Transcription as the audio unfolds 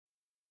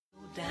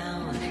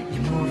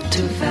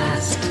too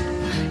fast.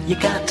 You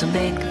got to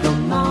make the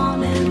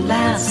morning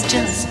last.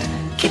 Just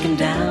kicking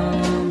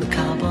down the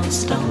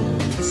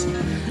cobblestones,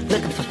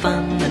 looking for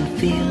fun and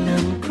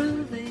feeling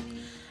groovy.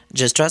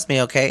 Just trust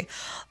me, okay?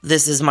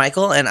 This is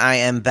Michael, and I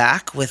am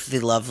back with the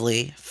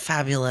lovely,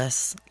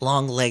 fabulous,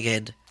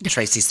 long-legged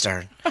Tracy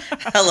Stern.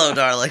 Hello,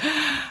 darling.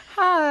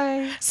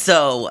 Hi.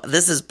 So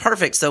this is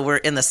perfect. So we're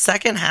in the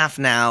second half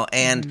now,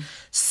 and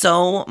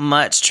so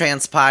much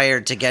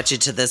transpired to get you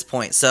to this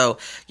point. So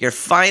you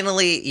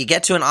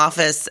get to an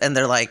office, and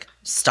they're like,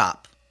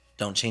 stop.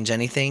 Don't change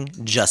anything.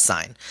 Just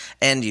sign.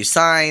 And you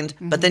signed,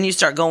 but then you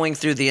start going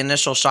through the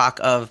initial shock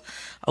of,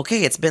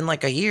 okay, it's been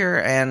like a year,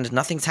 and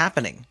nothing's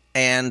happening.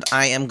 And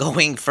I am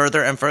going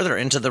further and further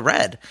into the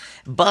red.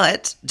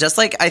 But just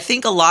like I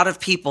think a lot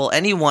of people,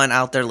 anyone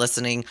out there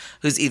listening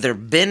who's either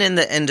been in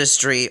the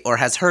industry or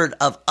has heard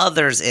of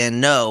others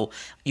know,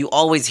 you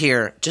always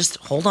hear, just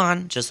hold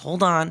on.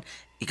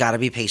 You got to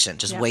be patient.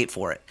 Just wait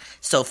for it.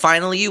 So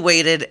finally you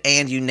waited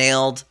and you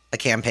nailed a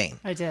campaign.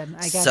 I did.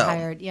 I got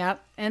hired.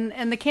 Yep.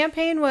 And the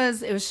campaign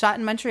was shot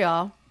in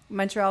Montreal.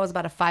 Montreal was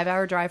about a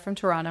 5-hour drive from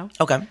Toronto.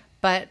 Okay.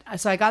 But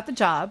so I got the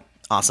job.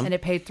 Awesome. And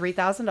it paid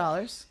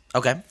 $3,000.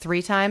 Okay.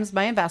 3 times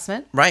my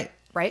investment. Right.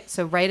 Right.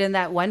 So right in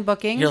that one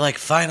booking. You're like,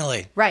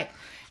 finally. Right.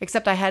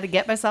 Except I had to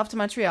get myself to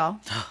Montreal.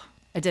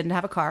 I didn't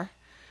have a car.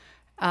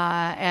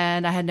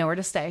 And I had nowhere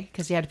to stay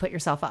because you had to put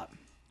yourself up.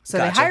 So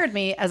Gotcha. they hired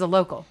me as a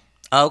local.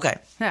 Oh, okay.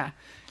 Yeah.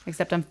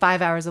 Except I'm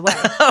 5 hours away.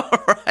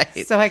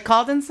 Right. So I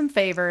called in some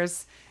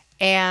favors,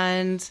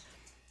 and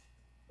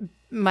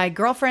my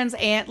girlfriend's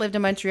aunt lived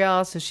in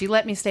Montreal, so she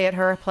let me stay at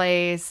her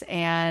place,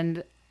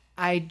 and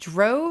I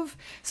drove.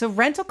 So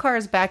rental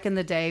cars back in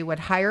the day would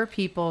hire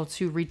people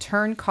to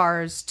return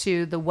cars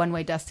to the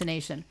one-way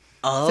destination.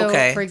 Oh,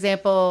 okay. So, for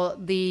example,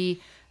 the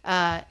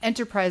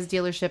Enterprise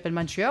dealership in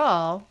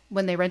Montreal,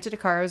 when they rented a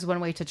car, it was one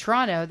way to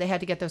Toronto, they had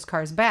to get those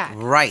cars back.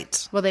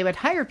 Right. Well, they would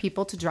hire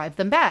people to drive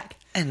them back.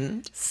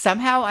 And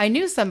Somehow I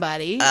knew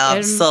somebody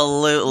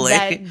absolutely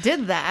that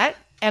did that,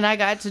 and I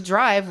got to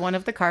drive one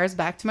of the cars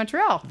back to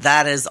Montreal.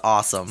 That is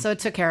awesome. So it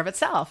took care of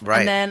itself. Right.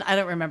 And then I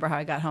don't remember how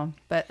I got home,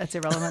 but that's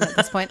irrelevant at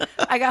this point.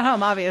 I got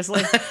home,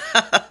 obviously.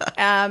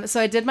 So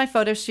I did my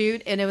photo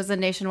shoot, and it was a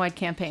nationwide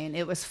campaign.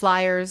 It was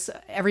flyers,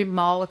 every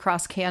mall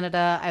across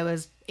Canada. I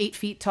was 8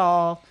 feet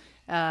tall,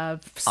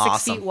 6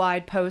 Awesome. feet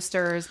wide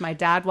posters. My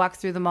dad walked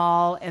through the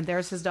mall, and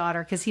there's his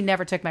daughter, because he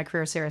never took my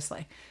career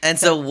seriously. And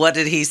so what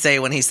did he say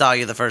when he saw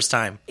you the first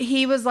time?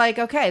 He was like,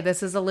 okay,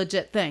 this is a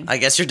legit thing. I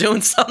guess you're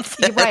doing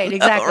something. Right,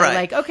 exactly. Right.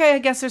 Like, okay, I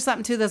guess there's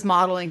something to this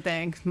modeling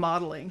thing.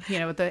 Modeling,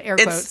 with the air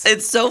quotes.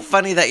 It's so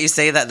funny that you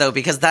say that, though,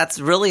 because that's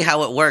really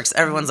how it works.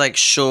 Everyone's like,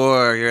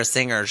 sure, you're a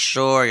singer.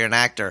 Sure, you're an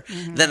actor.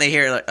 Then they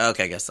hear, like,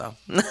 okay, I guess so.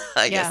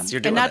 I guess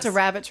you're doing And not this. to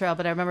rabbit trail,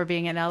 but I remember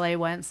being in LA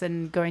once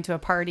and going to a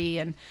party,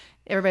 and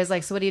everybody's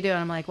like, so what do you do? And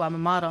I'm like, well, I'm a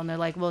model. And they're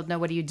like, well, no,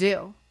 what do you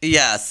do?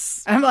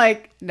 Yes. I'm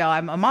like, no,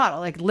 I'm a model.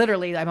 Like,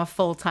 literally, I'm a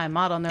full-time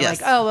model. And they're Yes.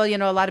 like, oh, well,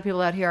 a lot of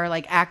people out here are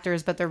like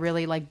actors, but they're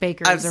really like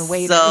bakers I'm or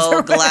waiters. so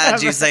or glad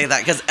whatever. you say that,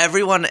 because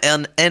everyone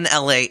in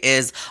LA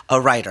is a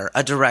writer,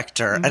 a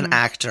director, an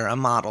actor, a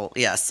model.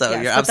 Yes, so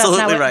Yes, you're but that's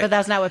absolutely not what, right. But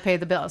that's not what paid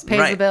the bills. Pays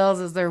Right. the bills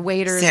is their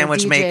waiters,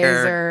 Sandwich or DJs,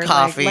 maker, or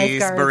coffees, like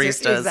lifeguards,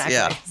 baristas, exactly.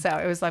 yeah. So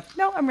it was like,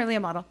 no, I'm really a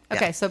model.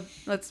 Okay, Yeah. so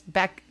let's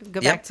go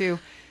Yep. back to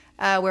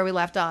where we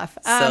left off.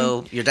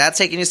 So your dad's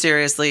taking you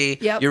seriously.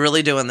 Yep. You're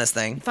really doing this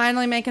thing.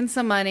 Finally making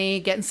some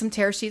money, getting some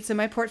tear sheets in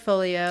my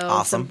portfolio.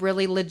 Awesome. Some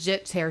really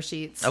legit tear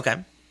sheets. Okay.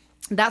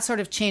 That sort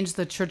of changed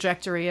the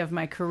trajectory of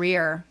my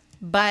career.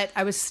 But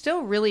I was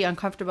still really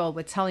uncomfortable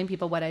with telling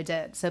people what I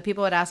did. So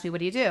people would ask me, what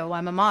do you do? Well,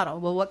 I'm a model.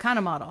 Well, what kind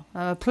of model?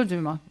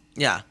 Plumber.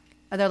 Yeah.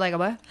 And they're like, a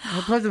what?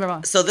 A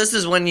plumber. So this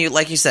is when you,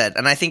 like you said,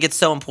 and I think it's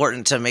so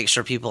important to make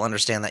sure people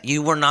understand that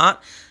you were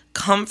not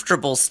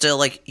comfortable still,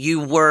 like you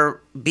were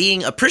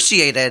being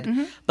appreciated,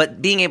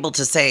 but being able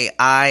to say,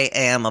 I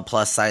am a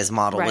plus size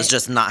model was Right.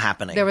 just not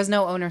happening. There was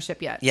no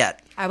ownership yet.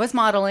 Yet. I was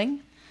modeling,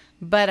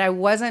 but I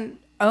wasn't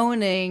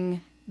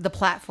owning the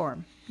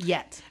platform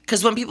yet.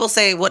 Because when people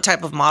say what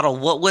type of model,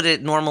 what would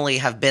it normally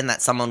have been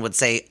that someone would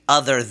say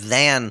other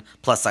than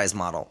plus size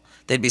model?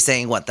 They'd be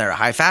saying what? They're a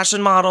high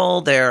fashion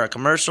model, they're a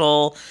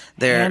commercial,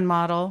 they're... Hand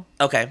model,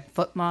 Okay.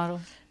 foot model.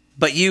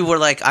 But you were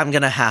like, I'm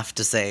going to have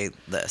to say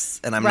this,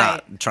 and I'm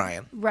Right. not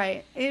trying.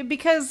 Right.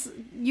 Because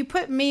you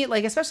put me,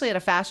 like, especially at a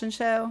fashion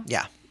show.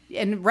 Yeah.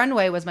 And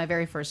runway was my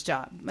very first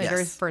job. My Yes.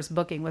 very first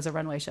booking was a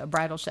runway show,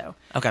 bridal show.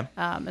 Okay.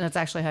 And that's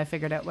actually how I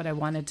figured out what I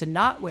wanted to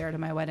not wear to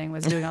my wedding,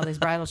 was doing all these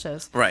bridal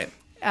shows. Right.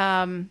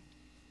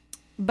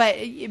 But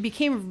it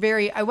became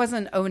I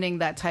wasn't owning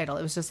that title.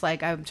 It was just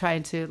like, I'm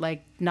trying to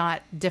like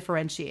not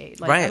differentiate.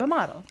 Like, Right. I'm a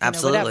model.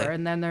 Absolutely. Whatever.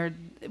 And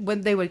then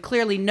when they would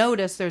clearly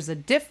notice there's a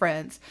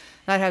difference,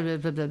 I'd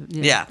have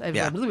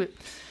Yeah.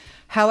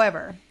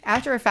 However,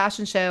 after a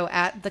fashion show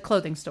at the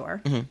clothing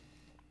store,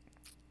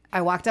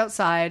 I walked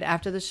outside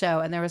after the show,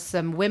 and there was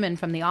some women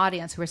from the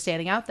audience who were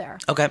standing out there.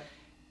 Okay.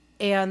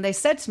 And they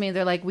said to me,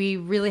 they're like, we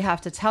really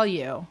have to tell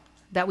you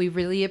that we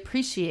really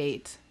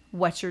appreciate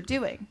what you're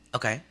doing.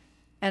 Okay.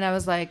 And I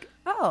was like,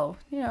 oh,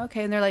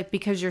 okay. And they're like,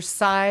 because your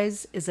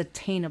size is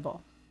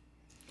attainable.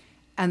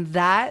 And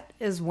that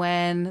is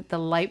when the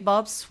light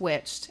bulb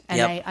switched and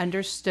Yep. I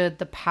understood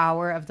the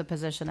power of the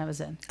position I was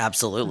in.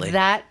 Absolutely.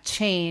 That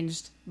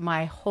changed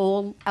my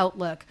whole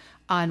outlook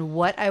on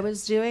what I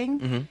was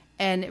doing.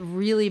 And it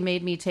really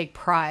made me take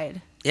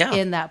pride Yeah.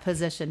 in that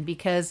position,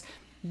 because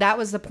that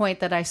was the point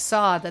that I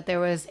saw that there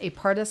was a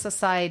part of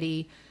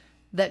society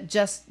that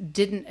just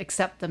didn't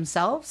accept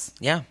themselves.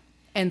 Yeah.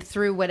 And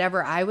through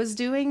whatever I was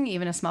doing,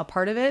 even a small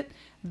part of it,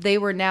 they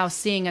were now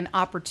seeing an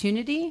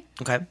opportunity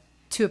Okay.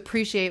 to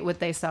appreciate what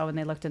they saw when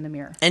they looked in the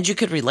mirror. And you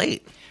could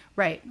relate.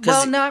 Right.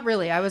 Well, not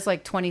really. I was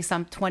like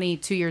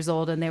 22 years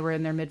old, and they were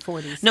in their mid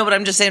 40s. No, but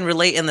I'm just saying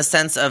relate in the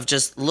sense of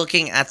just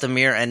looking at the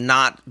mirror and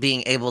not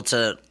being able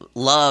to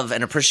love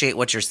and appreciate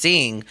what you're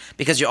seeing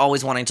because you're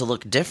always wanting to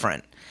look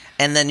different.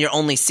 And then you're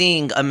only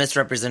seeing a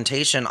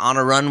misrepresentation on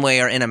a runway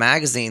or in a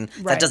magazine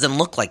that Right. doesn't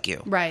look like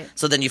you. Right.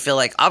 So then you feel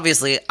like,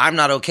 obviously, I'm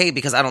not okay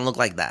because I don't look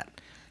like that.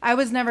 I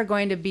was never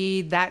going to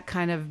be that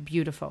kind of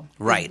beautiful.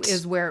 Right.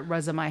 Is where it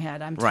was in my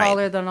head. I'm Right.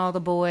 taller than all the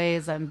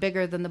boys. I'm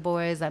bigger than the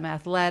boys. I'm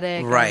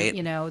athletic. Right.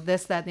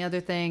 This, that, and the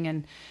other thing.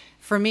 And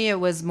for me,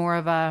 it was more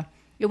of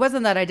it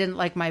wasn't that I didn't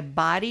like my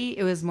body.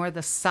 It was more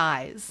the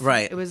size.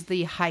 Right. It was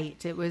the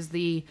height. It was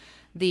the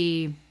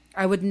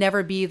I would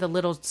never be the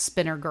little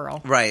spinner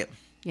girl. Right.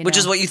 Which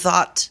is what you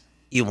thought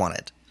you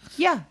wanted.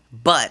 Yeah.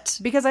 But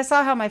Because I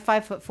saw how my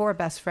 5'4"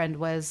 best friend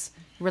was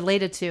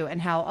related to,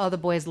 and how all the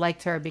boys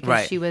liked her because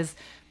Right. she was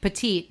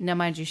petite. Now,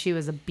 mind you, she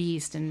was a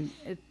beast, and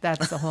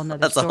that's a whole nother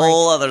that's story. a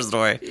whole other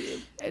story.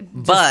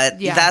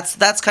 But yeah.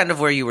 that's kind of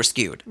where you were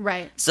skewed.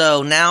 Right.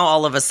 So now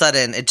all of a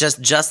sudden, it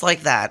just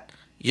like that,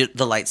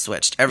 the light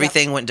switched.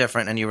 Everything went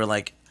different, and you were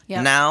like,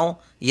 Yep. now,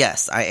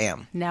 yes, I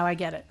am. Now I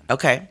get it.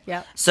 Okay.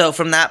 Yep. So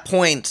from that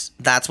point,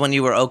 that's when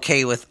you were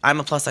okay with, I'm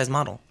a plus size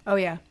model, Oh,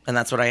 yeah. and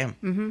that's what I am.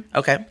 Mm-hmm.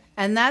 Okay.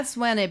 And that's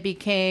when it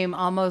became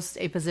almost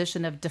a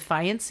position of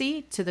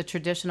defiancy to the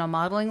traditional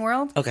modeling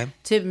world. Okay.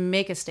 To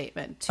make a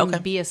statement, to Okay.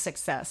 be a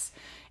success.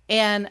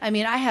 And I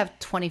mean, I have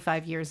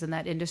 25 years in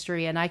that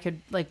industry, and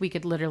we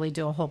could literally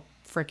do a whole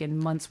freaking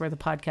month's worth of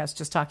podcast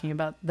just talking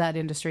about that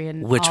industry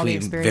and Which all the we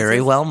experiences.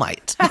 very well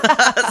might.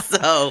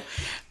 So,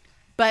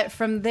 But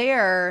from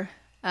there,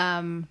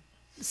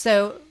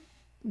 so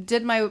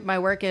did my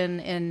work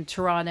in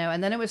Toronto,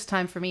 and then it was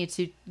time for me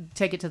to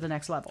take it to the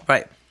next level.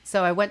 right.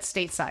 So I went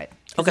stateside.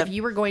 'Cause Okay. if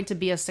you were going to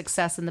be a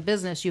success in the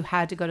business, you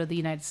had to go to the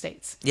United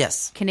States.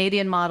 Yes.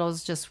 Canadian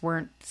models just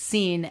weren't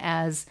seen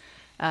as,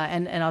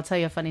 and I'll tell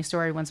you a funny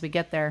story once we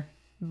get there,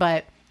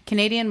 but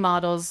Canadian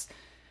models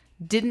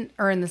didn't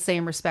earn the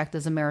same respect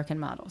as American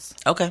models.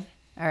 Okay.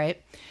 All right.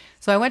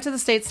 So I went to the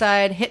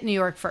stateside, hit New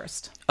York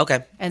first.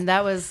 Okay. And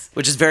that was...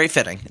 Which is very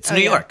fitting. It's oh,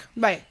 New yeah. York.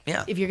 Right.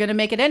 Yeah. If you're going to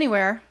make it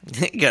anywhere,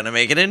 You're going to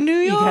make it in New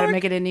York. you got to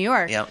make it in New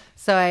York. Yep.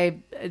 So I,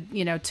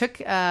 took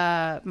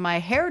my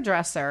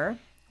hairdresser.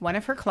 One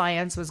of her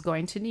clients was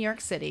going to New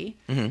York City.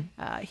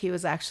 Mm-hmm. He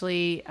was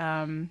actually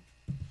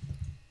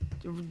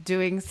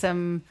doing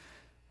some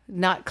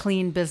not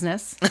clean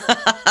business.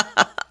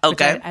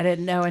 Okay. Which I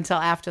didn't know until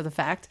after the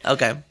fact.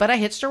 Okay. But I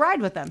hitched a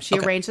ride with them. She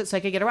Okay. arranged it so I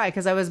could get a ride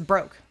because I was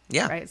broke.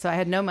 Yeah. Right. So I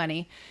had no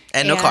money.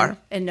 And no car.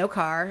 And no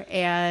car.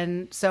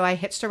 And so I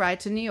hitched a ride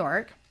to New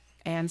York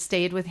and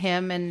stayed with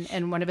him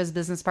and one of his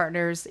business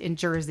partners in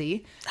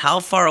Jersey. How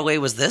far away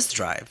was this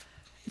drive?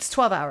 It's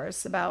 12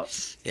 hours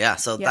about. Yeah,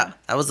 so Yeah.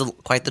 that was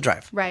quite the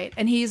drive. Right.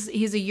 And he's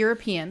a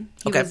European.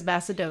 He Okay. was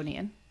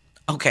Macedonian.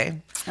 Okay.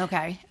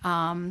 Okay.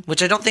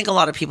 Which I don't think a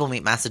lot of people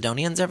meet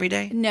Macedonians every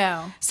day.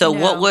 No. So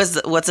no.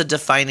 what's a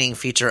defining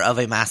feature of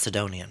a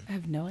Macedonian? I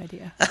have no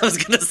idea. I was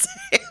going to say.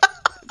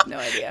 No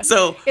idea.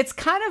 So- it's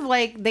kind of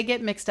like they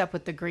get mixed up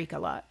with the Greek a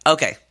lot.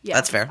 Okay. Yeah,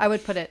 That's fair. I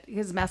would put it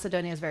because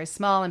Macedonia is very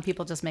small, and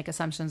people just make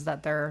assumptions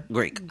that they're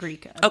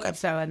Greek. Okay,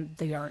 so and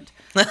they aren't.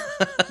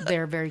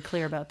 They're very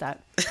clear about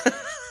that.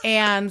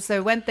 And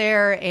so went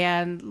there,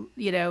 and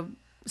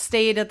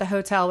stayed at the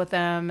hotel with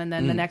them, and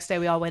then the next day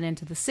we all went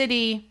into the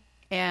city,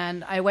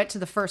 and I went to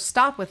the first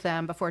stop with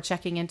them before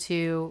checking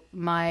into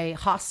my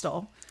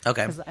hostel.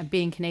 Okay. Because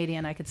being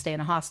Canadian, I could stay in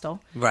a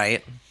hostel.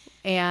 Right.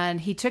 And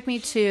he took me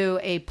to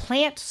a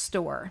plant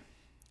store,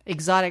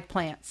 exotic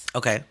plants.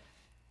 Okay.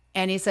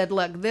 And he said,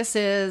 look, this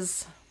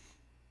is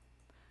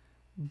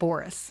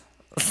Boris.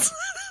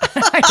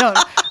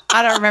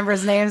 I don't remember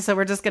his name, so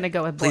we're just going to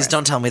go with Boris. Please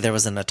don't tell me there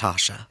was a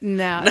Natasha.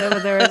 No,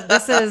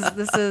 this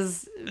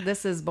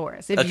is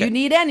Boris. If Okay. you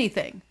need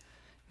anything,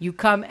 you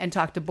come and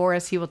talk to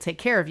Boris. He will take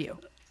care of you.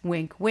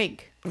 Wink,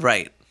 wink.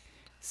 Right.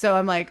 So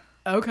I'm like,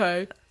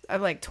 okay.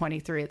 I'm like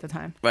 23 at the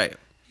time Right.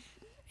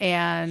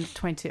 and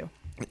 22.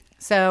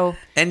 So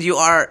And you're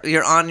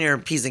on your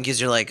P's and Q's.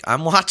 You're like,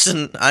 I'm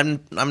watching. I'm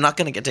not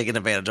going to get taken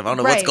advantage of. I don't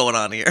know what's Right. going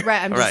on here.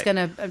 Right. I'm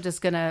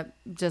just gonna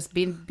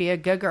be a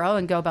good girl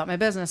and go about my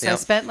business. So I Yep.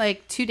 spent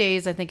like 2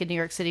 days, I think, in New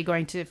York City,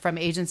 going from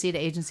agency to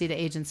agency to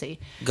agency.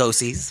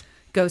 Go-sees.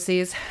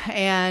 Go-sees.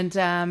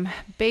 And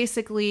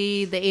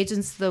basically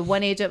the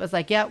one agent was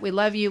like, yeah, we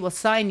love you. We'll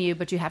sign you,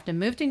 but you have to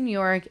move to New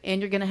York and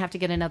you're going to have to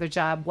get another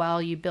job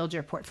while you build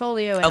your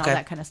portfolio and all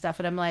that kind of stuff.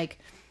 And I'm like,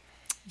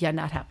 yeah,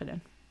 not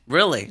happening.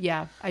 Really?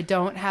 Yeah, I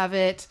don't have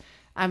it.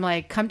 I'm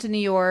like, come to New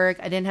York.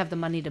 I didn't have the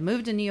money to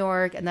move to New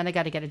York. And then I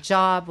got to get a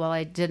job while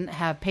I didn't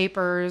have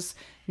papers,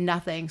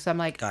 nothing. So I'm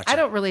like, Gotcha. I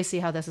don't really see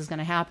how this is going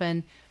to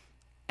happen.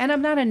 And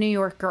I'm not a New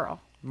York girl.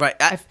 Right.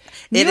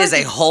 New It is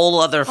York a whole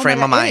other frame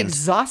God, of mind. It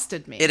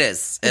exhausted me. It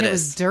is. And it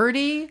was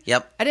dirty.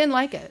 Yep. I didn't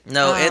like it.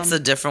 No, it's a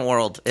different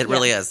world. It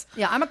really is.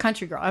 Yeah, I'm a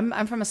country girl.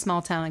 I'm from a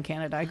small town in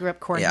Canada. I grew up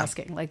corn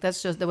husking. Like that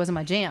wasn't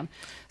my jam.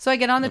 So I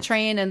get on the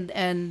train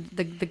and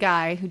the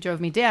guy who drove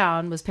me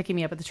down was picking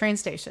me up at the train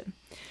station.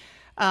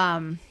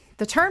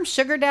 The term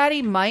sugar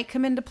daddy might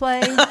come into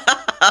play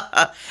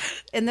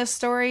in this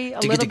story a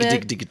little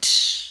bit.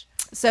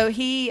 So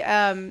he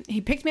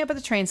picked me up at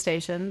the train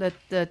station,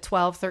 the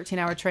 12,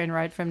 13-hour train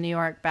ride from New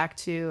York back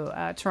to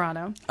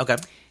Toronto. Okay.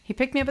 He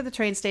picked me up at the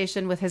train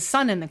station with his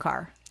son in the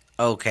car.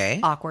 Okay.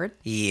 Awkward.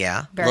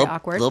 Yeah. Very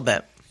awkward. A little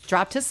bit.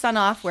 Dropped his son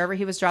off wherever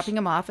he was dropping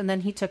him off, and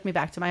then he took me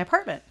back to my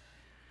apartment.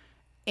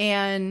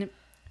 And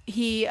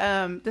he,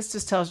 this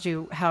just tells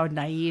you how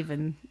naive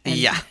and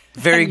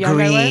very and young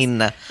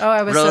green.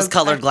 I was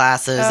rose-colored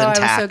glasses intact.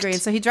 I was so green.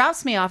 So he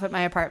drops me off at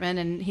my apartment,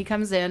 and he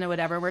comes in or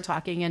whatever. We're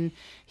talking, and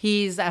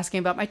he's asking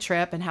about my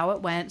trip and how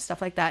it went,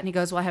 stuff like that. And he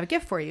goes, "Well, I have a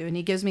gift for you," and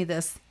he gives me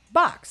this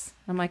box.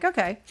 I'm like,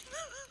 "Okay."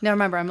 Now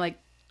remember, I'm like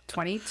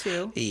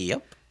 22.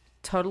 Yep.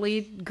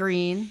 Totally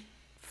green.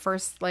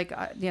 First,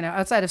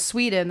 outside of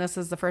Sweden, this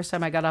is the first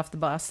time I got off the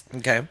bus.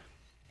 Okay.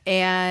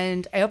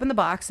 And I open the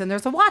box, and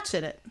there's a watch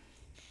in it.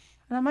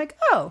 And I'm like,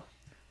 oh,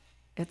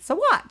 it's a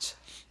watch.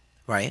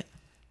 Right.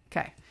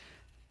 Okay.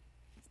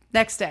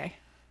 Next day,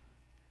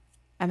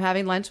 I'm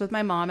having lunch with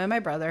my mom and my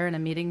brother, and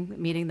I'm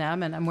meeting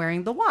them, and I'm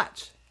wearing the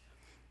watch.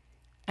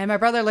 And my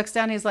brother looks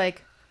down, he's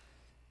like,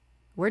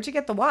 "Where'd you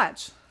get the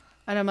watch?"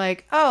 And I'm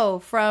like, "Oh,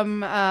 from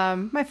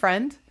my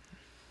friend."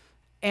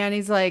 And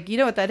he's like, "You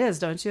know what that is,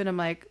 don't you?" And I'm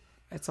like,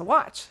 "It's a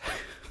watch."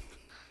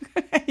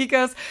 He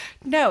goes,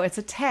 "No, it's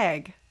a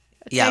tag.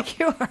 Yeah.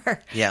 TAGUR."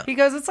 Yeah. He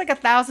goes, "It's like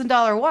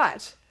 $1,000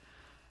 watch."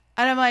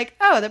 And I'm like,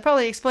 "Oh, that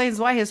probably explains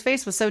why his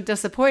face was so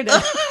disappointed."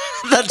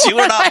 That you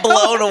were not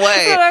blown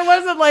away. That I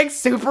wasn't like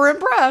super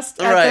impressed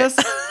at Right. this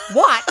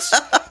watch.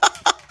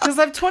 Because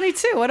I'm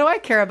 22. What do I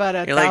care about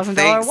a You're like, $1,000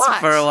 thanks watch?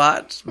 for a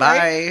watch. Bye.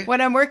 Right?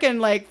 When I'm working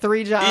like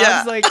 3 jobs,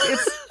 Yeah. like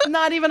it's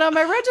not even on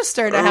my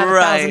register to have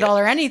Right.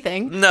 $1,000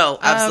 anything. No,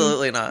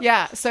 absolutely not.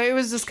 Yeah. So it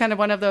was just kind of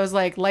one of those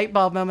like light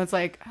bulb moments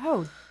like,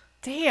 oh,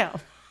 damn.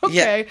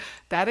 Okay.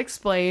 That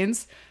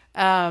explains.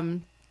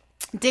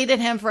 Dated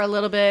him for a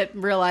little bit,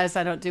 realized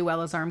I don't do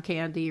well as arm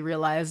candy,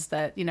 realized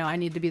that, I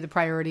need to be the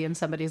priority in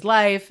somebody's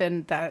life,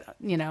 and that,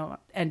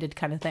 ended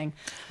kind of thing.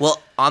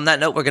 Well, on that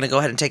note, we're going to go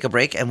ahead and take a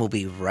break, and we'll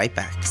be right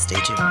back. Stay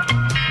tuned.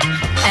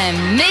 Un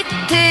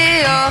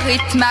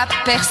météorite m'a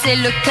percé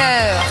le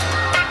cœur.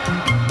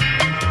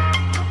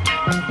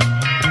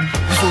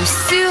 Vous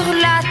sur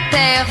la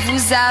terre,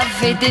 vous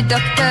avez des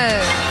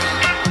docteurs.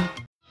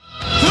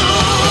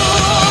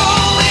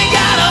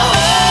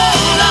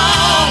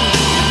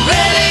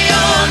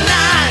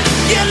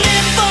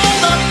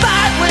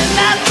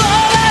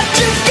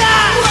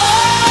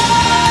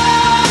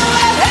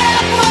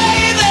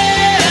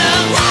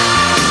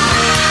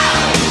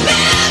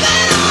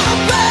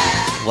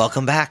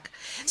 Welcome back.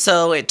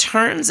 So it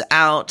turns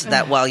out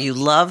that while you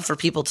love for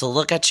people to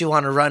look at you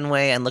on a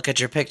runway and look at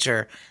your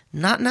picture,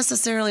 not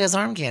necessarily as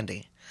arm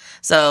candy.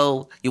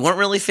 So you weren't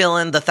really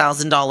feeling the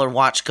 $1,000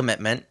 watch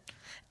commitment,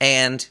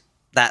 and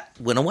that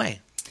went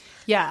away.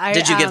 Yeah.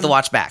 Did you give the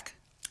watch back?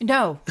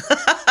 No.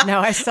 No,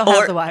 I still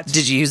have the watch.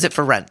 Did you use it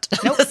for rent?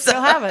 Nope,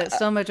 still have it.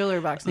 Still in my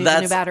jewelry box. Needs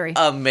a new battery.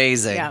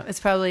 Amazing. Yeah, it's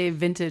probably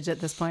vintage at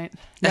this point.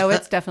 No,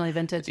 it's definitely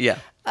vintage. Yeah.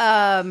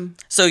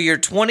 So you're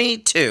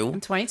 22.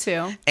 I'm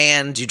 22.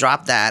 And you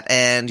drop that,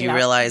 and you Yeah.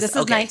 realize, This is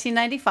okay.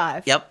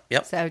 1995.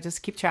 Yep. So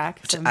just keep track.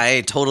 So-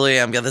 I totally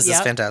am. Yeah, this is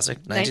Yep. fantastic.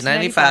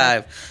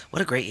 1995.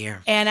 What a great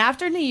year. and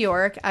after New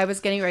York, I was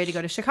getting ready to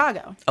go to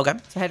Chicago. Okay.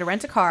 So I had to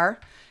rent a car,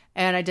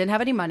 and I didn't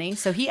have any money.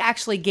 So he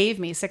actually gave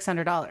me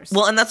 $600.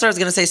 Well, and that's what I was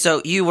going to say.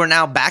 So you were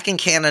now back in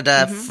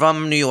Canada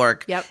from New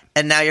York. Yep.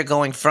 And now you're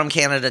going from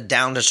Canada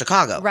down to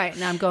Chicago. Right.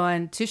 Now I'm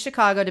going to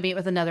Chicago to meet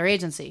with another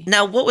agency.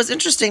 Now, what was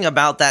interesting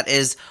about that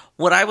is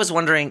what I was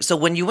wondering. So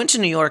when you went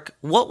to New York,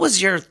 what was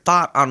your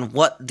thought on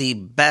what the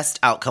best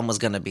outcome was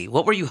going to be?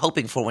 What were you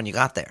hoping for when you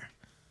got there?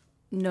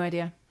 No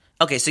idea.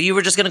 Okay, so you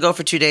were just going to go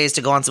for 2 days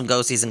to go on some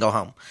go-sees and go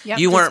home. Yep,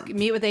 You just weren't...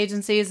 meet with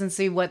agencies and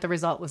see what the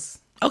result was.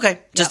 Okay,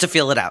 just to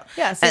feel it out.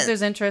 Yeah, see if And-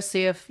 there's interest,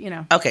 see if,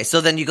 Okay, so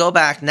then you go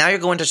back. Now you're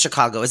going to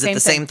Chicago. Is it Same the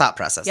thing. same thought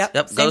process?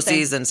 Yep, same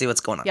Go-sees thing. and see what's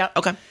going on. Yep.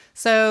 Okay.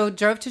 So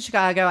drove to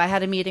Chicago. I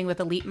had a meeting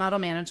with Elite Model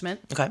Management.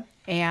 Okay.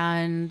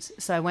 And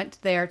so I went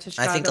there to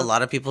Chicago. I think a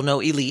lot of people know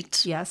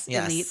Elite. Yes,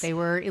 Elite. They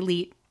were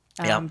Elite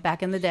Yep.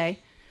 back in the day.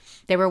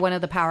 They were one of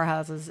the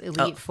powerhouses,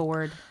 Elite,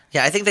 Ford.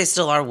 Yeah, I think they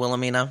still are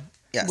Wilhelmina.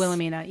 Yes.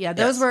 Wilhelmina. Yeah,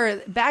 those Yes.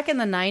 were back in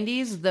the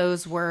 90s.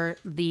 Those were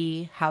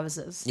the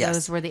houses. Yes.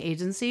 Those were the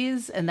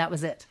agencies, and that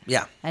was it.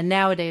 Yeah. And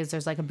nowadays,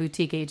 there's like a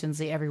boutique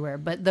agency everywhere.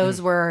 But those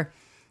Mm. were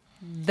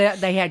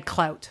they had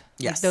clout.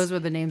 Like, Yes. those were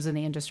the names in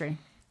the industry.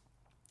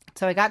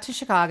 So I got to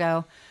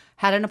Chicago,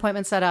 had an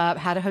appointment set up,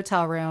 had a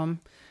hotel room.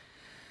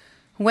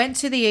 Went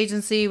to the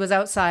agency, was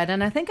outside,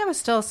 and I think I was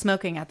still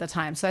smoking at the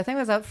time. So I think I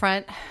was out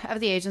front of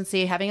the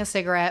agency having a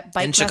cigarette.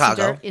 In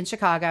Chicago. In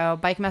Chicago.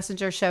 Bike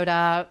messenger showed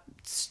up,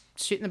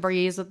 shooting the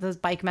breeze with his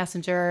bike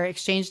messenger,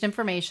 exchanged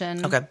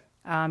information. Okay.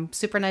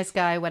 Super nice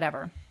guy,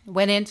 whatever.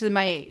 Went into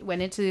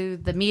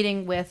the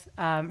meeting with,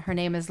 her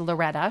name is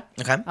Loretta.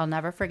 Okay. I'll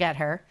never forget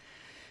her.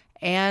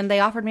 And they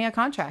offered me a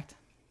contract.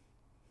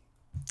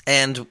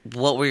 And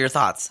what were your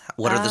thoughts?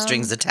 What are the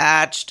strings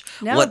attached?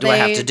 no, What do I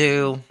have to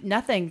do?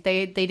 Nothing.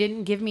 They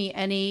didn't give me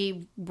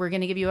any, we're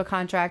going to give you a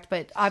contract,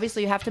 but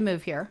obviously you have to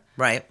move here.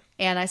 Right.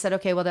 And I said,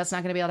 okay, well, that's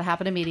not going to be able to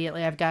happen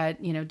immediately. I've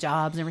got,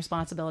 jobs and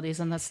responsibilities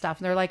and this stuff.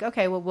 And they're like,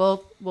 okay,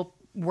 well, we'll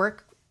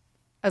work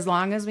as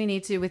long as we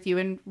need to with you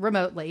and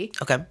remotely.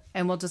 Okay.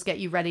 And we'll just get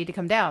you ready to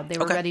come down. They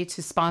were Okay. ready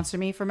to sponsor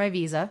me for my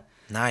visa.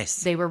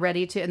 Nice. They were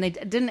ready to, and they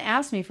didn't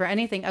ask me for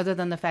anything other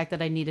than the fact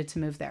that I needed to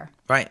move there.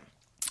 Right.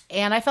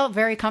 And I felt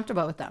very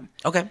comfortable with them.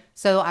 Okay.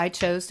 So I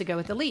chose to go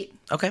with Elite.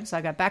 Okay. So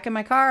I got back in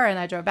my car and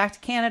I drove back to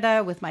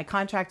Canada with my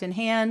contract in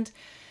hand,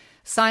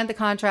 signed the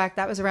contract.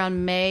 That was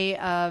around May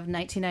of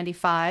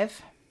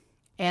 1995.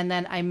 And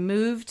then I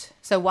moved.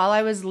 So while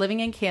I was living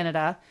in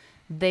Canada,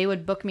 they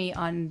would book me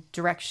on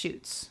direct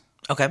shoots.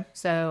 Okay.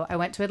 So I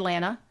went to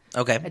Atlanta.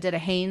 Okay. I did a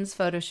Hanes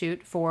photo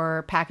shoot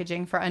for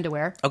packaging for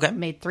underwear. Okay.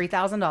 Made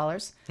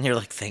 $3,000 And you're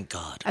like, thank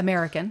God.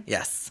 American.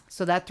 Yes.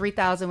 So that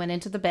 $3,000 went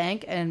into the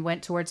bank and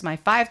went towards my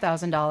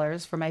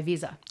 $5,000 for my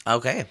visa.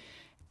 Okay.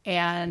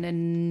 And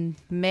in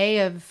May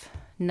of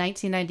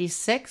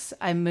 1996,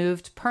 I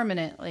moved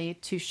permanently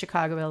to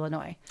Chicago,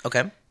 Illinois.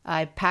 Okay.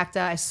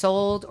 I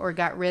sold or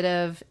got rid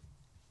of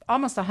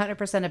almost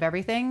 100% of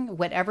everything,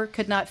 whatever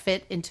could not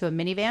fit into a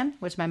minivan,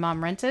 which my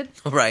mom rented.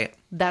 Right.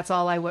 That's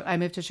all I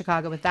moved to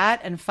Chicago with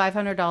that and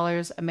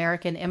 $500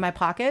 American in my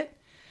pocket.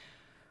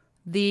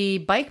 The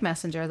bike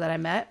messenger that I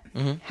met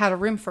had a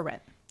room for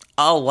rent.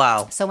 Oh,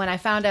 wow. So when I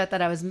found out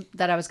that I was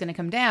going to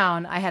come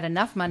down, I had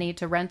enough money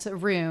to rent a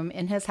room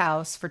in his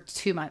house for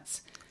 2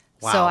 months.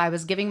 Wow. So I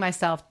was giving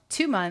myself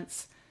 2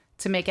 months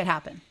to make it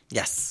happen.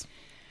 Yes.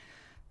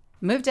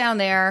 Moved down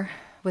there.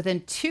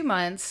 Within 2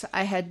 months,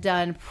 I had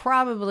done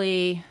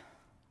probably,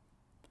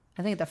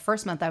 I think the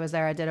first month I was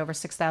there, I did over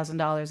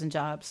 $6,000 in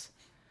jobs.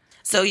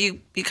 So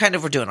you kind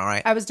of were doing all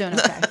right. I was doing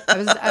okay.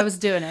 I was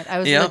doing it. I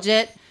was Yep.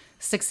 legit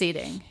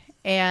succeeding.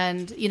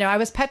 And, I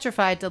was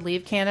petrified to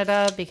leave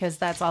Canada because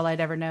that's all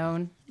I'd ever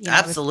known. I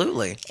was-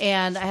 Absolutely.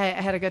 And I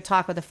had a good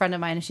talk with a friend of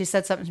mine, and she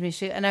said something to me.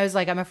 And I was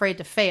like, I'm afraid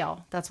to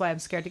fail. That's why I'm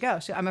scared to go.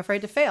 I'm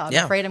afraid to fail. I'm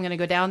Yeah. afraid I'm going to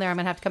go down there. I'm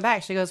going to have to come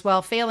back. She goes,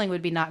 well, failing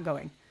would be not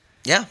going.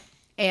 Yeah.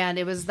 And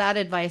it was that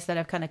advice that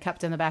I've kind of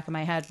kept in the back of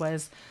my head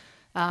was,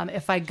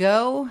 if I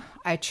go,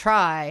 I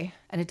try,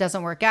 and it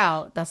doesn't work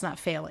out, that's not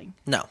failing.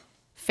 No.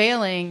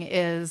 Failing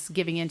is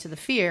giving into the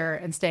fear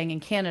and staying in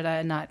Canada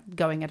and not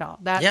going at all.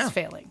 That's Yeah.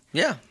 failing.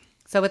 Yeah.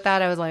 So with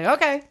that, I was like,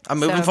 okay. I'm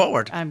moving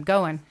forward. I'm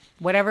going.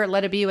 Whatever,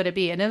 let it be what it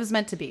be. And it was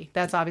meant to be.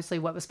 That's obviously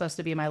what was supposed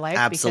to be my life.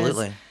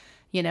 Absolutely.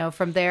 Because,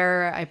 from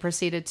there, I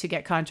proceeded to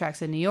get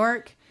contracts in New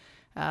York,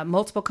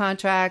 multiple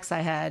contracts. I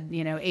had,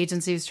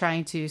 agencies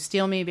trying to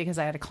steal me because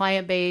I had a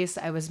client base.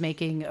 I was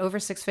making over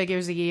 6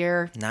 figures a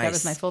year. Nice. That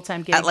was my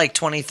full-time gig. At like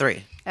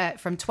 23.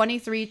 From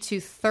 23 to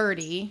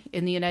 30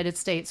 in the United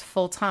States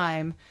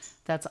full-time,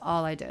 that's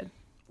all I did.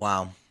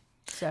 Wow.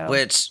 So,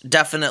 Which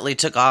definitely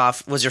took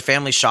off. Was your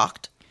family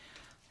shocked?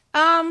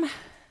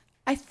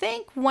 I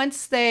think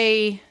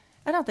I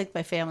don't think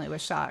my family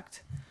was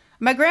shocked.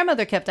 My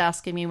grandmother kept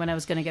asking me when I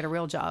was going to get a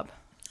real job.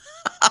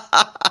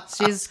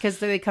 Because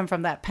they come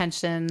from that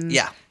pension.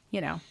 Yeah.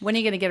 When are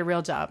you going to get a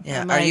real job?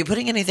 Yeah. I'm Are like, you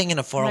putting anything in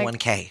a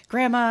 401k?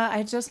 Grandma,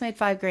 I just made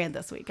 $5,000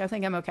 this week. I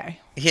think I'm okay.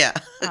 Yeah.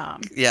 Yeah,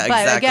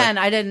 But exactly. again,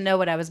 I didn't know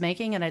what I was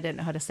making and I didn't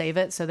know how to save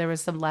it. So there was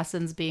some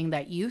lessons being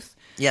that youth.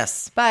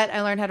 Yes. But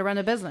I learned how to run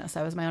a business.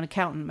 I was my own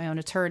accountant, my own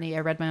attorney. I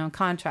read my own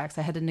contracts.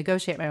 I had to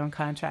negotiate my own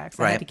contracts.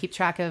 I Right. had to keep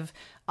track of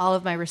all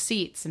of my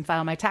receipts and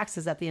file my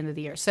taxes at the end of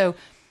the year. So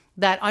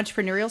that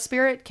entrepreneurial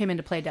spirit came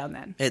into play down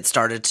then. It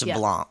started to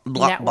Yeah.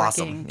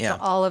 blossom. Yeah.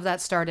 So all of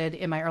that started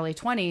in my early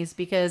 20s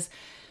because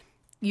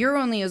you're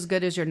only as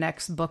good as your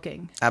next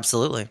booking.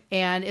 Absolutely.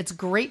 And it's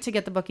great to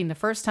get the booking the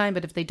first time,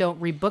 but if they don't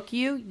rebook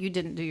you, you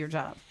didn't do your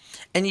job.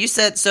 And you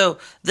said, so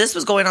this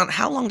was going on.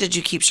 How long did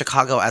you keep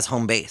Chicago as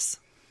home base?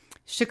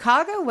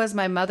 Chicago was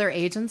my mother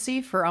agency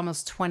for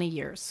almost 20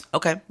 years.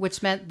 Okay.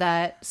 Which meant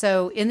that,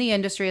 so in the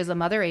industry as a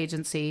mother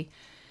agency,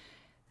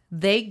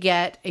 they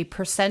get a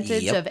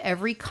percentage Yep. of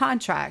every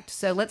contract.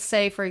 So let's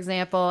say, for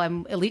example,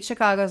 I'm Elite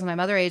Chicago is my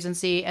mother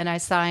agency and I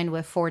signed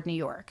with Ford New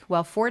York.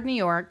 Well, Ford New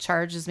York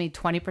charges me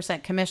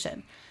 20%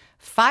 commission.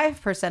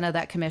 5% of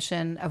that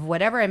commission of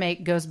whatever I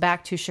make goes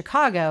back to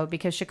Chicago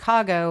because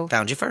Chicago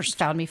Found you first.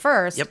 found me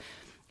first Yep.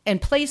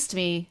 and placed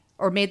me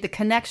or made the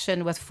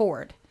connection with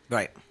Ford.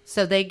 Right.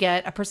 So they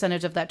get a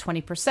percentage of that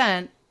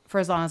 20% for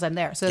as long as I'm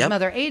there. So as Yep.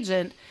 mother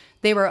agent,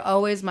 they were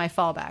always my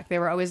fallback. They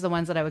were always the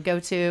ones that I would go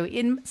to.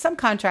 In some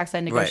contracts,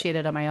 I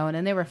negotiated on my own,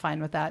 and they were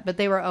fine with that. But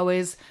they were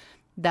always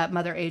that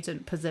mother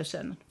agent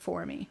position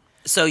for me.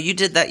 So you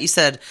did that, you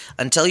said,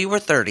 until you were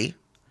 30.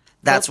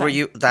 That's where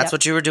Full-time. that's Yep.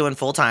 what you were doing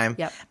full time.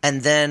 Yep.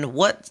 And then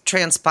what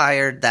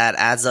transpired that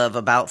as of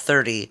about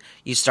 30,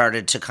 you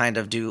started to kind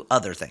of do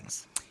other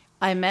things?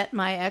 I met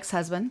my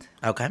ex-husband,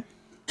 Okay.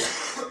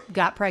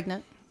 got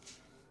pregnant,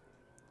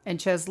 and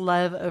chose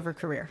love over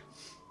career.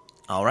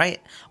 All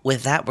right.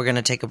 With that, we're going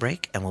to take a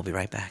break and we'll be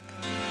right back.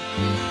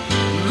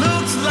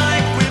 Looks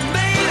like we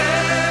made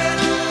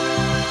it.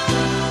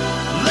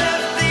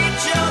 Left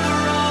each other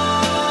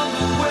on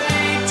the way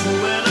to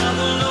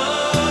another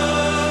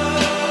love.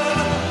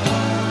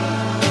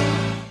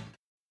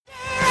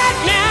 Right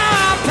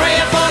now, I'm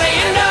praying for the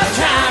end of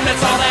time.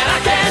 That's all that I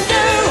can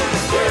do.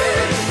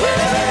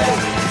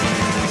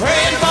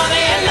 Praying for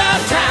the end of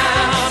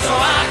time so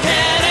I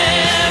can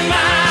end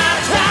my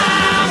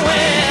time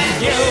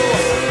with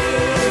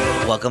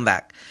you. Welcome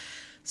back.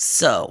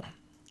 So,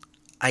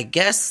 I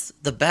guess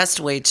the best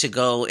way to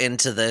go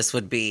into this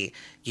would be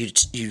you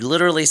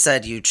literally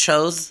said you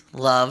chose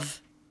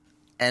love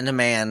and a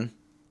man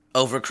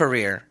over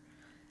career,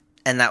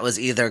 and that was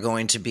either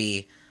going to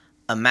be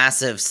a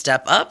massive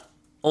step up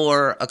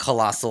or a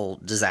colossal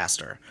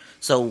disaster.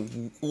 So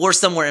we're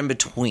somewhere in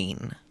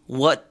between.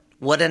 What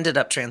ended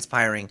up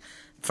transpiring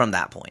from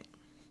that point?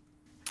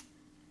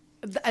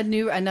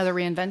 Another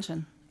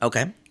reinvention.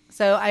 Okay.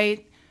 So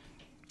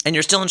And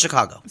you're still in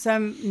Chicago.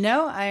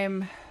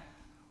 I'm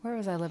where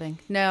was I living?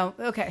 No.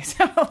 Okay.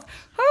 So,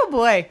 oh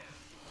boy.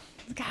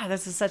 God,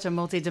 this is such a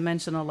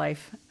multi-dimensional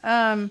life.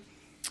 All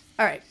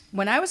right.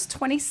 When I was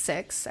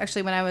 26,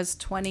 actually when I was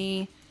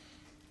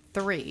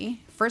 23,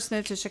 first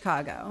moved to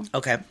Chicago,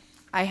 Okay.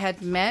 I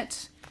had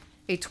met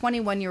a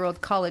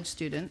 21-year-old college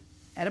student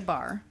at a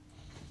bar.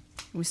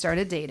 We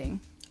started dating.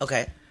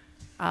 Okay.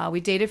 We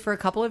dated for a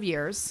couple of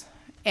years.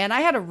 And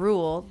I had a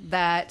rule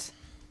that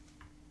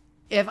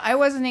if I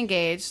wasn't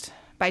engaged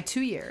by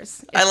 2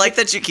 years... I like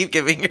that you keep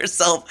giving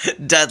yourself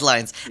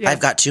deadlines. Yes. I've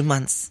got 2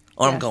 months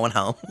or I'm Yes. going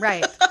home.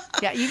 Right.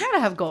 Yeah, you got to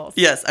have goals.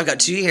 Yes, I've got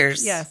 2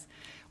 years. Yes.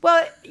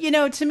 Well,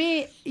 to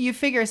me, you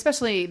figure,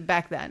 especially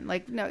back then,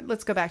 like, no,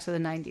 let's go back to the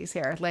 90s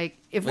here. Like,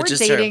 if Which we're is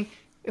dating, true.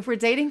 if we're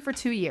dating for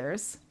 2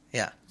 years,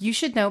 Yeah. you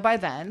should know by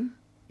then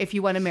if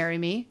you want to marry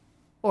me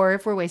or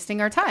if we're wasting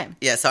our time.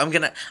 Yeah, so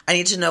I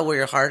need to know where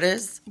your heart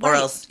is or Right.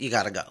 else you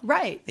got to go.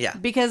 Right. Yeah.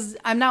 Because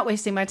I'm not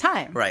wasting my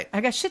time. Right.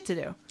 I got shit to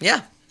do.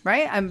 Yeah.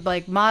 Right. I'm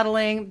like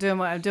modeling, doing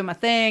my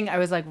thing. I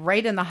was like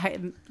right in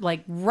the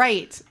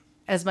right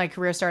as my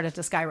career started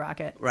to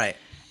skyrocket. Right.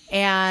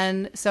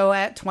 And so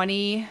at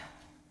 25,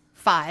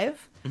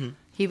 Mm-hmm.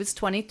 he was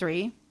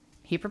 23,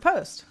 he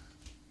proposed.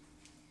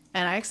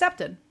 And I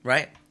accepted.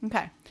 Right.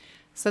 Okay.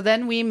 So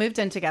then we moved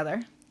in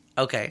together.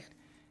 Okay.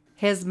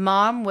 His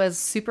mom was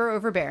super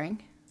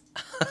overbearing.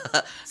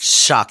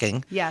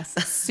 Shocking. Yes.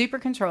 Super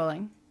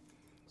controlling.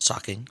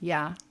 Shocking.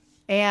 Yeah.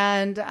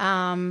 And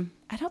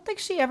I don't think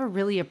she ever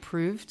really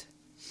approved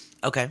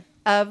Okay.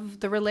 of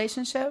the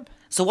relationship.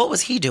 So what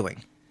was he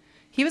doing?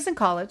 He was in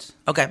college.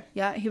 Okay.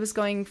 Yeah. He was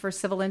going for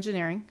civil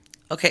engineering.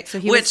 Okay. So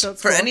he was Which, still at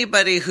for school.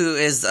 anybody who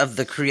is of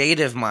the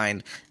creative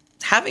mind,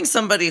 having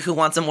somebody who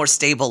wants a more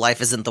stable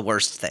life isn't the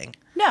worst thing.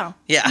 No.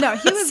 Yeah. No,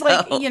 he was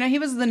So- he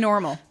was the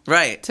normal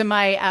Right. to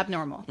my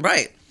abnormal.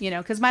 Right.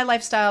 Because my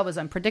lifestyle was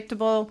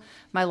unpredictable.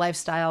 My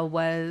lifestyle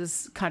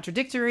was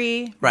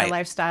contradictory. Right. My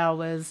lifestyle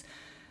was,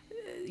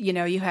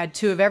 you had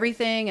two of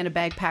everything and a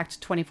bag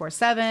packed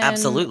 24/7.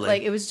 Absolutely.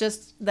 Like, it was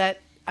just that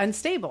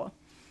unstable.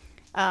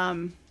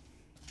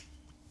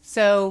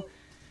 So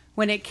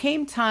when it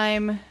came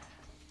time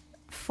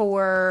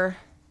for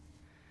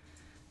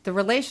the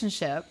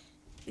relationship,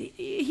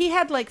 he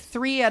had like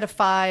 3 out of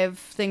 5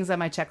 things on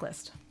my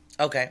checklist.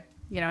 Okay.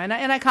 And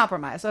I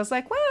compromised. I was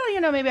like,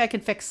 well, maybe I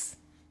can fix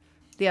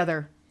the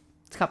other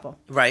couple.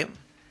 Right.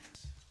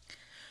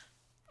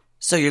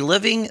 So you're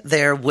living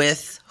there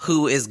with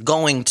who is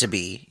going to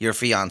be your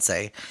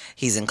fiance.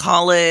 He's in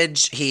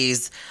college.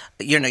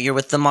 You're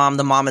with the mom.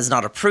 The mom is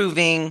not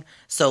approving.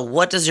 So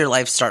what does your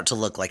life start to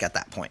look like at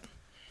that point?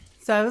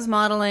 So I was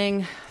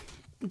modeling,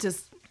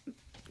 just,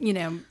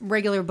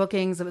 regular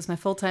bookings. It was my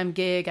full-time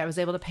gig. I was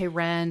able to pay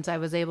rent. I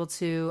was able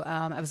to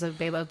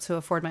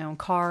afford my own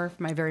car,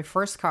 my very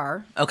first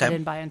car. Okay. I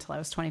didn't buy it until I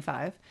was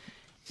 25.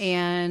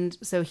 And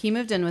so he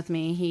moved in with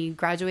me. He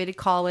graduated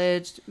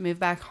college, moved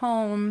back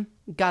home,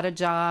 got a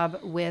job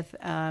with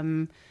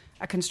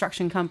a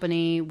construction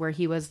company where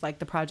he was like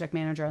the project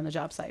manager on the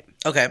job site.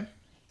 Okay.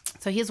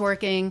 So he's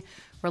working,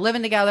 we're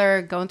living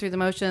together, going through the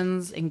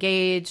motions,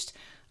 engaged,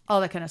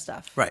 all that kind of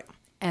stuff. Right.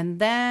 And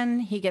then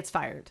he gets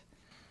fired.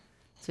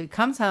 So he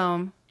comes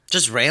home.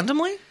 Just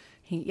randomly?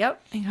 He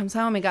comes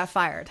home and got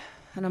fired.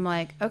 And I'm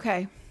like,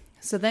 okay.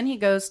 So then he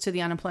goes to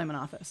the unemployment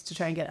office to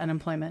try and get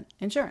unemployment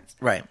insurance.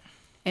 Right.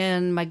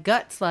 And my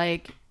gut's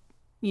like,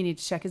 you need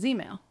to check his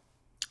email.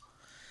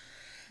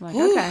 I'm like,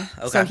 Ooh, okay.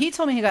 okay. So he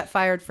told me he got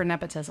fired for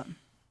nepotism.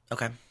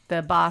 Okay.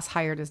 The boss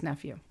hired his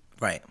nephew.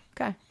 Right.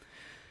 Okay.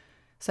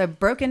 So I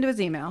broke into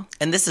his email.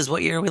 And this is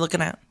what year are we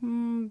looking at?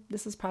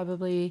 This is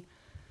probably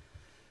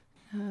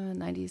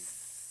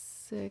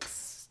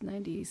 96,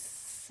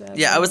 97.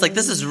 Yeah, I was like,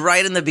 this is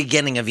right in the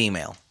beginning of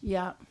email.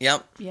 Yeah.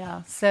 Yep.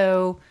 Yeah.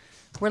 So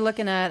we're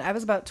looking at, I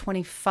was about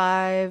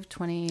 25,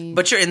 20.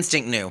 But your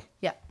instinct knew.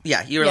 Yeah.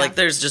 Yeah, you were Yeah. like,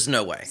 there's just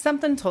no way.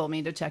 Something told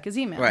me to check his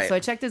email. Right. So I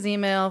checked his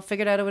email,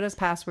 figured out what his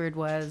password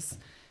was.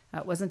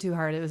 It wasn't too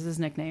hard. It was his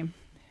nickname.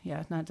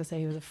 Yeah, not to say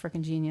he was a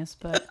freaking genius,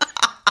 but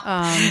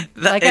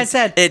like I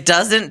said, it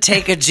doesn't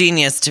take a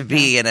genius to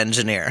be an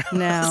engineer.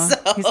 no.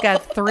 He's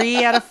got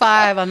 3 out of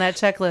 5 on that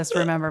checklist,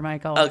 remember,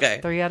 Michael? Okay.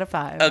 3 out of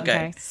 5.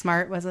 Okay.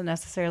 Smart wasn't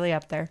necessarily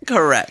up there.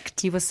 Correct.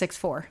 He was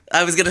 6'4".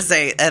 I was going to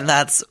say, and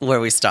that's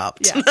where we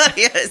stopped. Yeah.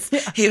 Yes.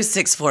 He was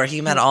 6'4".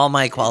 He met all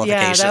my Yeah,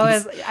 qualifications. that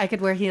was, I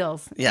could wear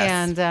heels.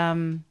 Yes.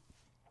 And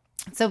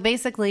so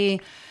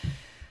basically,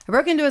 I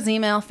broke into his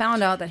email,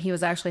 found out that he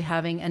was actually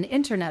having an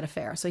internet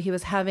affair. So he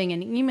was having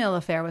an email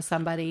affair with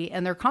somebody,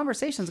 and their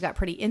conversations got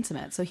pretty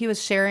intimate. So he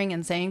was sharing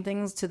and saying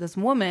things to this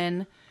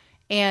woman.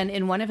 And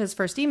in one of his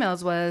first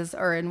emails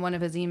in one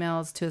of his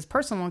emails to his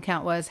personal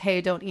account was,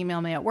 hey, don't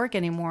email me at work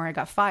anymore. I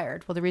got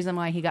fired. Well, the reason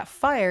why he got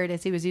fired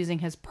is he was using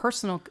his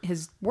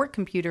work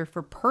computer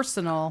for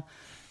personal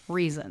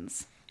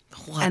reasons.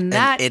 What And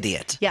an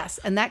idiot. Yes.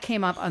 And that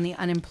came up on the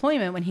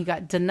unemployment when he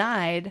got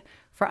denied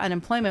for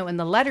unemployment. When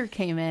the letter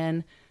came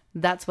in,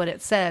 that's what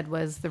it said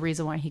was the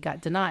reason why he got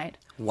denied.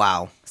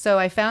 Wow. So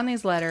I found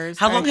these letters.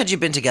 How long had you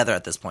been together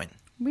at this point?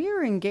 We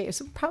were engaged,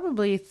 so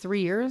probably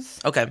 3 years.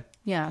 Okay.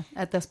 Yeah,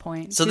 at this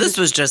point. So this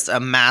was just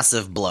a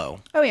massive blow.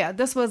 Oh, yeah.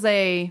 This was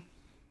all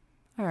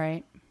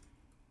right.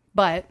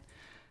 But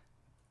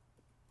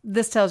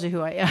this tells you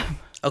who I am.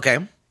 Okay.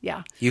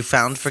 Yeah. You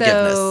found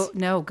forgiveness. So,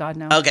 no, God,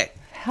 no. Okay.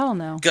 Hell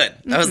no. Good.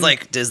 I was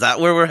like, is that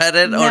where we're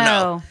headed or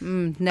no?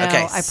 No.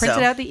 Okay, I printed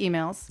so- out the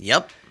emails.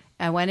 Yep.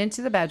 I went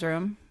into the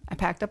bedroom. I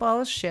packed up all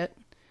his shit.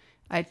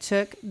 I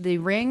took the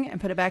ring and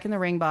put it back in the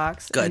ring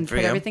box. Good and for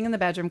put you. everything in the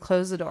bedroom,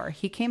 closed the door.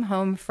 He came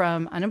home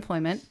from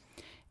unemployment,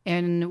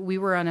 and we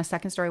were on a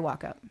second-story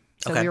walk-up.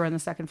 So Okay. we were on the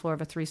second floor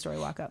of a 3-story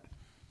walk-up.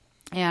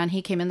 And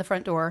he came in the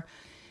front door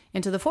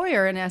into the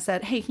foyer, and I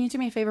said, hey, can you do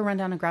me a favor, run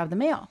down and grab the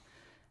mail?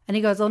 And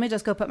he goes, let me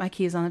just go put my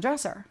keys on the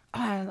dresser.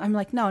 I'm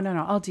like, no,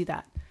 I'll do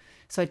that.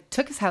 So I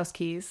took his house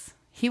keys.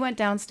 He went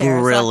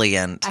downstairs.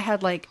 Brilliant. I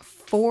had like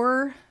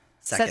 4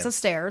 sets Seconds. of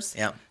stairs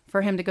Yep.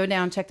 for him to go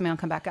down, check the mail, and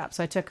come back up.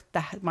 So I took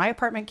my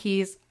apartment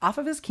keys off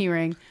of his key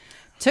ring,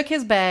 took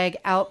his bag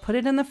out, put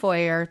it in the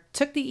foyer,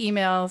 took the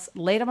emails,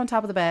 laid them on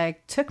top of the bag,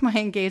 took my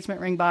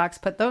engagement ring box,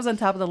 put those on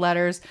top of the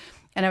letters,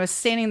 and I was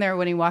standing there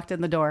when he walked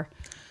in the door.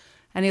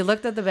 And he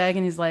looked at the bag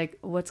and he's like,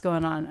 what's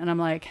going on? And I'm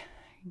like,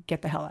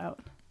 get the hell out.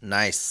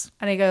 Nice.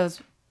 And he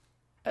goes,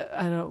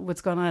 I don't know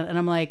what's going on. And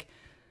I'm like,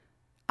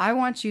 I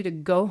want you to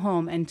go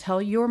home and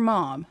tell your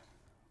mom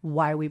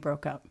why we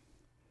broke up.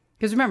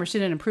 Because remember, she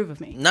didn't approve of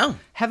me. No.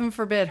 Heaven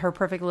forbid her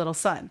perfect little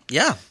son.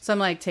 Yeah. So I'm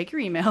like, take your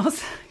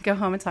emails, go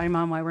home and tell your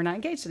mom why we're not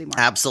engaged anymore.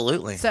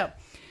 Absolutely. So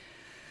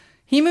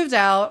he moved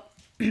out.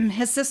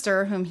 His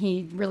sister, whom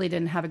he really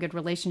didn't have a good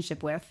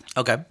relationship with,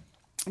 Okay.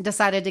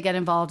 decided to get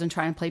involved and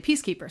try and play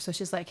peacekeeper. So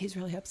she's like, he's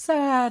really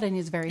upset and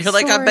he's very You're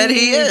like, I bet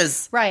he sorry.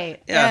 is.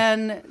 Right. Yeah.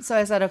 And so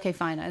I said, okay,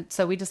 fine.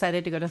 So we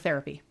decided to go to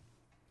therapy.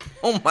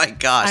 Oh my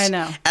gosh. I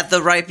know. At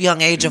the ripe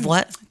young age of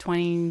what?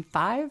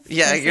 25?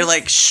 Yeah, 26? you're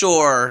like,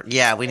 sure.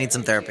 Yeah, we need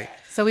some therapy.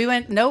 So we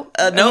went, nope.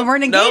 nope, We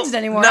weren't engaged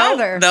anymore nope,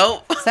 either.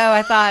 nope. So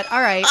I thought,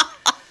 all right.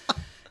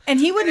 And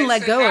he wouldn't let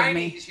It's go the of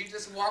me. 90s. You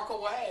just walk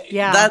away.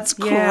 Yeah. That's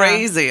yeah.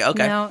 crazy.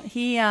 Okay. No,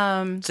 he,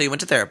 So you went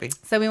to therapy.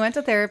 so we went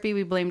to therapy.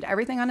 We blamed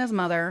everything on his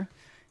mother.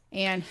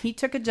 And he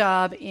took a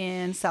job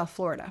in South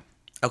Florida.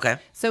 Okay.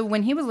 So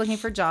when he was looking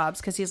for jobs,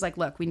 because he's like,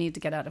 look, we need to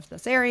get out of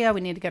this area.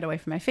 We need to get away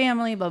from my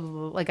family, blah, blah,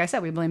 blah. Like I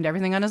said, we blamed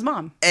everything on his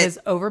mom. His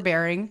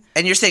overbearing.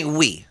 And you're saying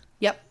we.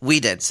 Yep. We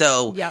did.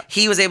 So Yep.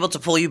 he was able to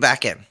pull you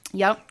back in.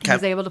 Yep. He Okay.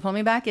 was able to pull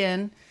me back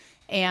in.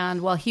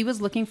 And while he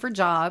was looking for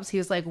jobs, he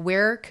was like,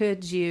 where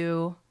could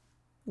you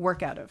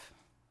work out of?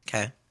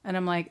 Okay. And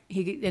I'm like,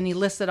 he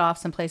listed off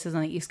some places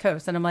on the East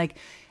Coast. And I'm like,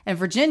 and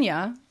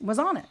Virginia was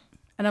on it.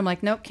 And I'm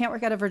like, nope, can't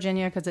work out of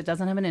Virginia because it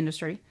doesn't have an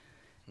industry.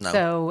 No.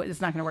 So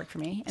it's not going to work for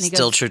me. And he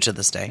Still goes, true to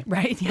this day.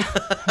 right? Yeah.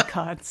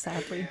 God,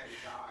 sadly.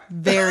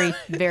 Very,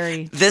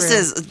 very This true.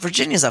 is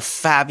Virginia's a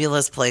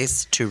fabulous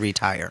place to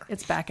retire.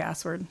 It's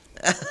back-assward.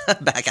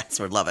 Back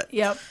assward, love it.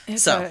 Yep.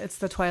 It's, So- it's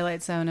the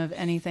twilight zone of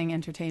anything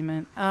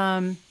entertainment.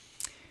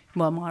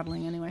 Well,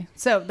 modeling anyway.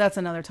 So that's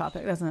another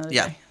topic. That's another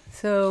Yeah. day.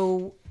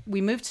 So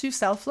we moved to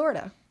South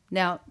Florida.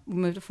 Now we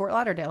moved to Fort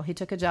Lauderdale. He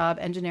took a job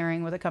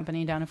engineering with a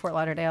company down in Fort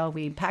Lauderdale.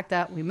 We packed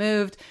up, we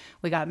moved,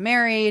 we got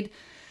married.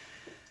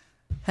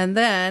 And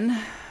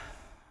then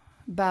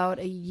about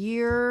a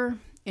year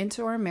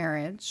into our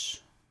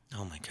marriage,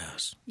 Oh my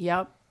gosh.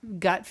 yep,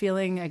 gut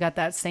feeling, I got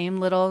that same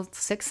little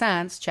sixth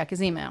sense, check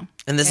his email.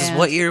 And this is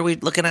what year are we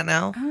looking at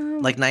now?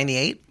 Like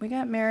 98? We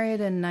got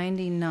married in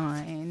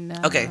 99.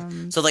 Okay.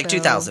 So like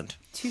 2000.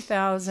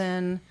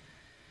 2000.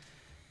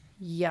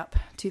 Yep.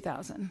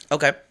 2000,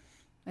 Okay.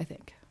 I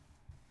think.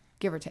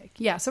 give or take.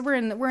 Yeah, so we're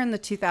in the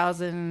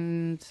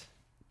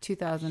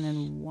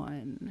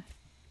 2001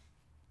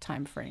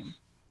 time frame.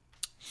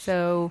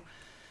 So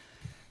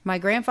my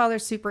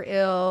grandfather's super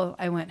ill.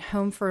 I went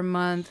home for a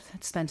month,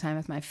 spent time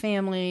with my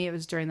family. It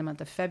was during the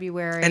month of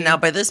February. And now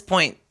by this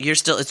point,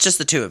 it's just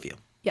the two of you.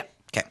 Yep.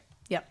 Okay.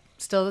 Yep.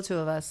 Still the two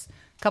of us.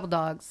 A couple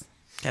dogs.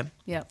 Okay.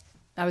 Yep.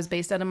 I was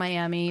based out of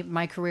Miami.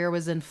 My career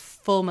was in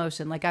full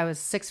motion. Like I was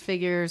 6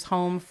 figures,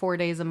 home 4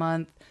 days a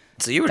month.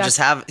 So you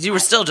were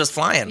still just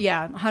flying.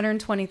 Yeah,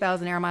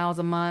 120,000 air miles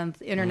a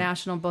month,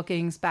 international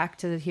bookings back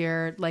to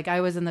here. Like I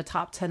was in the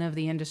top 10 of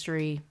the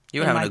industry. You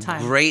were in having my a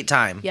time. great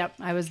time. Yep,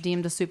 I was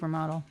deemed a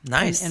supermodel.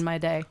 Nice. in my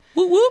day.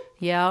 Whoop whoop.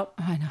 Yeah,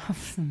 I know.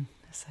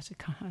 It's such a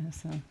con.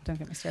 So don't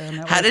get me started on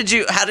that. How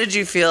word. did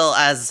you feel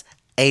as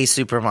a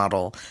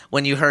supermodel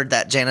when you heard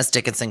that Janice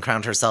Dickinson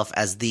crowned herself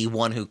as the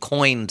one who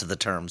coined the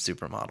term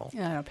supermodel?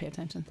 Yeah, I don't pay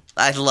attention.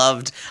 I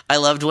loved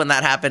when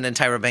that happened and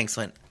Tyra Banks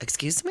went,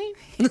 "Excuse me?"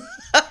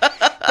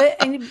 But,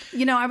 and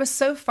I was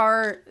so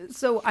far.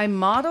 So I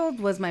modeled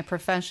was my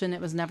profession.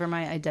 It was never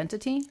my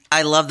identity.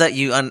 I love that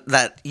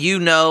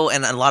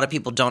and a lot of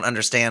people don't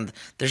understand.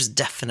 There's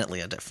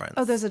definitely a difference.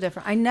 Oh, there's a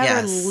difference. I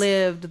never Yes.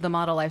 lived the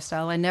model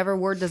lifestyle. I never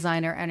wore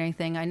designer or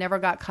anything. I never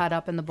got caught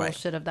up in the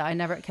bullshit of that. I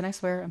never. Can I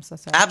swear? I'm so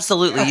sorry.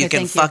 Absolutely, Okay, you can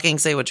thank you. fucking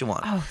say what you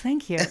want. Oh,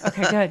 thank you.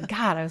 Okay, good.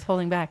 God, I was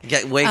holding back.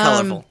 Get way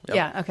colorful. Yep.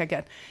 Yeah. Okay,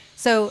 good.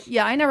 So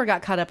yeah, I never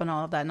got caught up in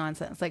all of that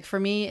nonsense. Like for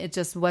me, it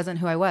just wasn't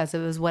who I was. It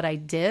was what I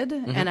did.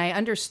 Mm-hmm. And I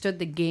understood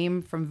the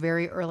game from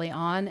very early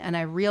on. And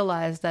I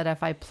realized that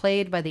if I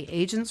played by the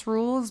agent's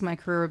rules, my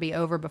career would be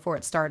over before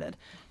it started.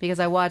 Because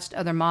I watched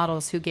other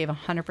models who gave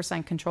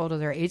 100% control to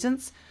their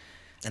agents.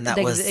 And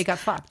It got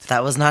fucked.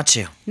 That was not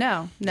you.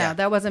 No, Yeah.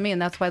 that wasn't me.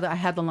 And that's why I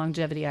had the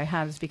longevity I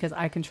have, is because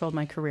I controlled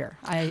my career.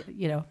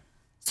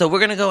 So we're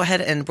going to go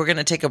ahead and we're going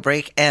to take a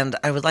break. And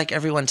I would like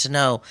everyone to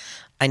know,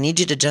 I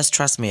need you to just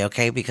trust me,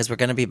 okay? Because we're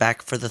going to be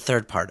back for the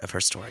third part of her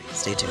story.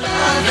 Stay tuned.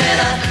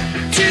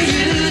 To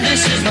you,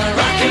 this is my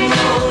rock and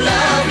roll love.